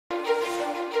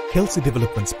Kelsey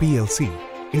Developments PLC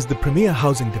is the premier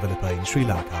housing developer in Sri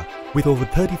Lanka with over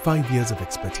 35 years of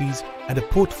expertise and a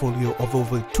portfolio of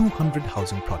over 200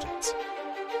 housing projects.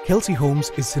 Kelsey Homes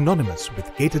is synonymous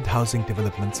with gated housing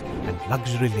developments and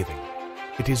luxury living.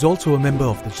 It is also a member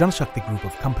of the Janashakti group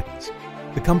of companies.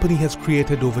 The company has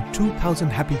created over 2,000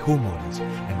 happy homeowners,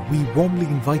 and we warmly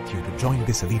invite you to join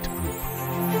this elite group.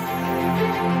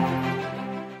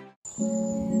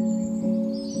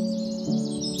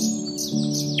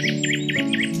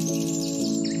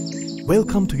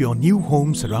 Welcome to your new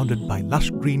home surrounded by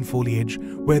lush green foliage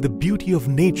where the beauty of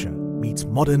nature meets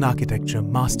modern architecture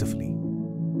masterfully.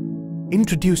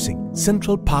 Introducing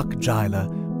Central Park Ja-Ela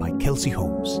by Kelsey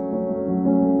Homes.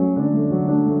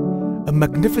 A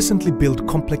magnificently built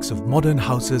complex of modern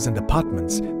houses and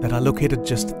apartments that are located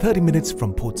just 30 minutes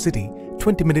from Port City,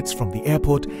 20 minutes from the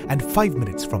airport and 5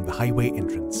 minutes from the highway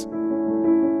entrance.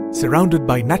 Surrounded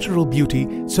by natural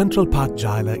beauty, Central Park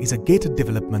Ja-Ela is a gated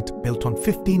development built on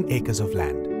 15 acres of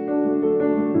land.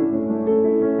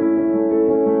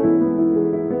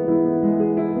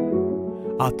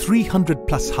 Our 300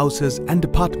 plus houses and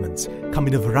apartments come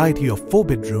in a variety of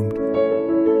 4-bedroomed,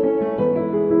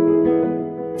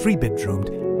 3-bedroomed,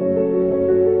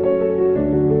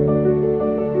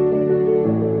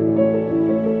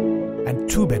 and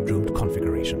 2-bedroomed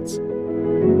configurations.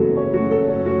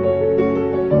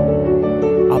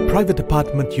 Our private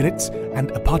apartment units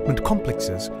and apartment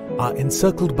complexes are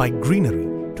encircled by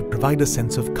greenery to provide a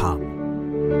sense of calm.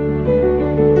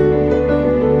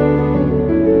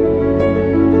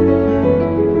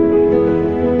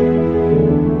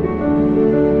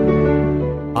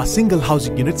 Our single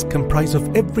housing units comprise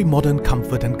of every modern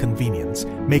comfort and convenience,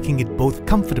 making it both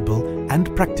comfortable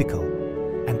and practical,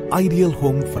 an ideal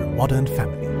home for a modern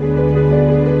family.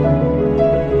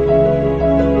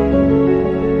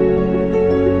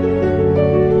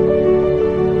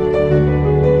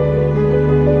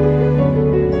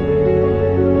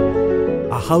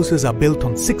 Our houses are built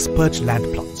on 6 perch land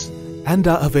plots and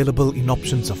are available in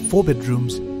options of 4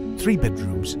 bedrooms, 3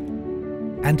 bedrooms,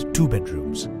 and 2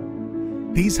 bedrooms.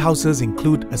 These houses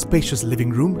include a spacious living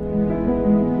room,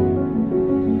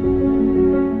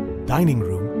 dining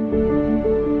room,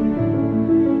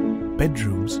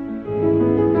 bedrooms,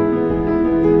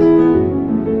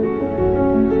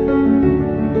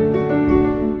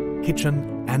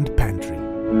 kitchen and pantry.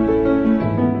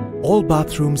 All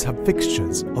bathrooms have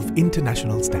fixtures of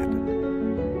international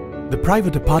standard. The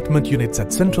private apartment units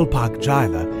at Central Park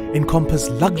Ja-Ela encompass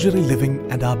luxury living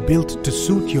and are built to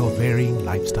suit your varying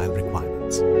lifestyle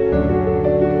requirements.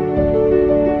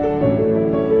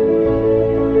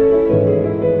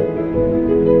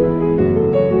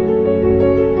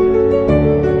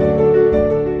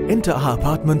 Enter our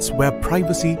apartments where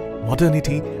privacy,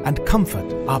 modernity and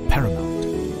comfort are paramount.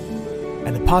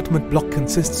 An apartment block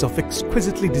consists of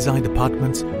exquisitely designed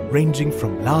apartments ranging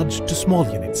from large to small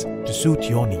units to suit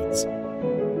your needs.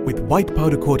 With white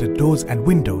powder-coated doors and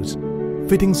windows,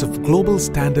 fittings of global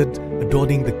standard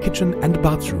adorning the kitchen and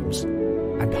bathrooms,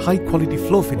 and high-quality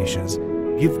floor finishes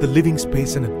give the living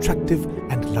space an attractive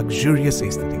and luxurious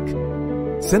aesthetic.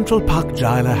 Central Park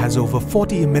Ja-Ela has over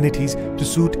 40 amenities to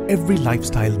suit every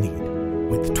lifestyle need,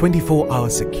 with 24-hour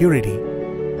security,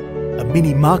 a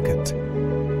mini market,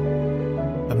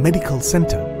 a medical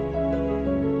center,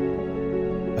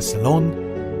 a salon,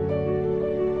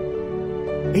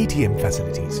 ATM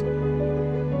facilities,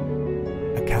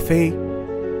 a cafe,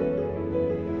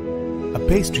 a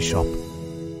pastry shop,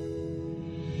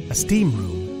 a steam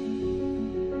room,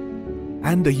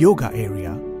 and a yoga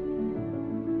area.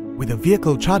 With a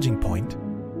vehicle charging point,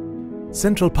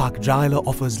 Central Park Ja-Ela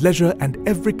offers leisure and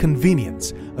every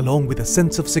convenience along with a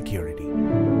sense of security.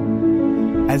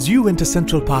 As you enter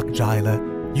Central Park Ja-Ela,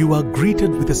 you are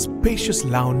greeted with a spacious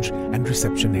lounge and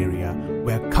reception area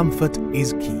where comfort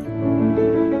is key.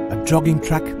 A jogging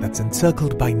track that's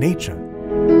encircled by nature,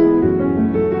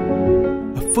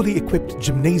 a fully equipped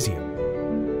gymnasium,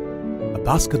 a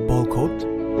basketball court,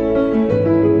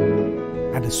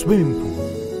 and a swimming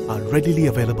pool are readily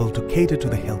available to cater to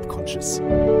the health conscious.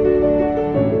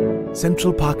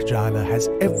 Central Park Ja-Ela has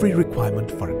every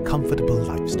requirement for a comfortable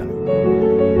lifestyle.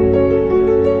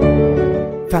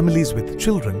 Families with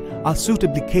children are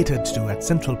suitably catered to at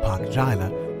Central Park Ja-Ela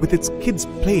with its kids'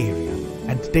 play area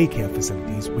and daycare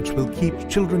facilities which will keep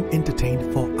children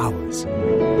entertained for hours.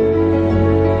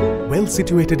 Well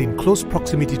situated in close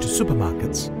proximity to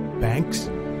supermarkets, banks,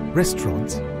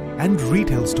 restaurants and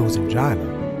retail stores in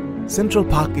Ja-Ela, Central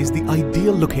Park is the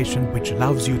ideal location which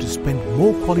allows you to spend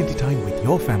more quality time with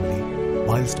your family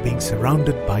whilst being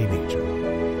surrounded by nature.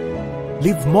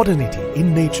 Live modernity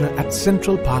in nature at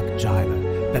Central Park Ja-Ela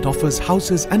that offers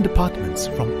houses and apartments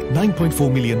from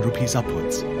 9.4 million rupees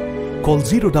upwards. Call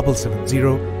 0770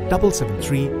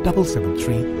 773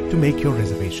 773 to make your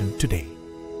reservation today.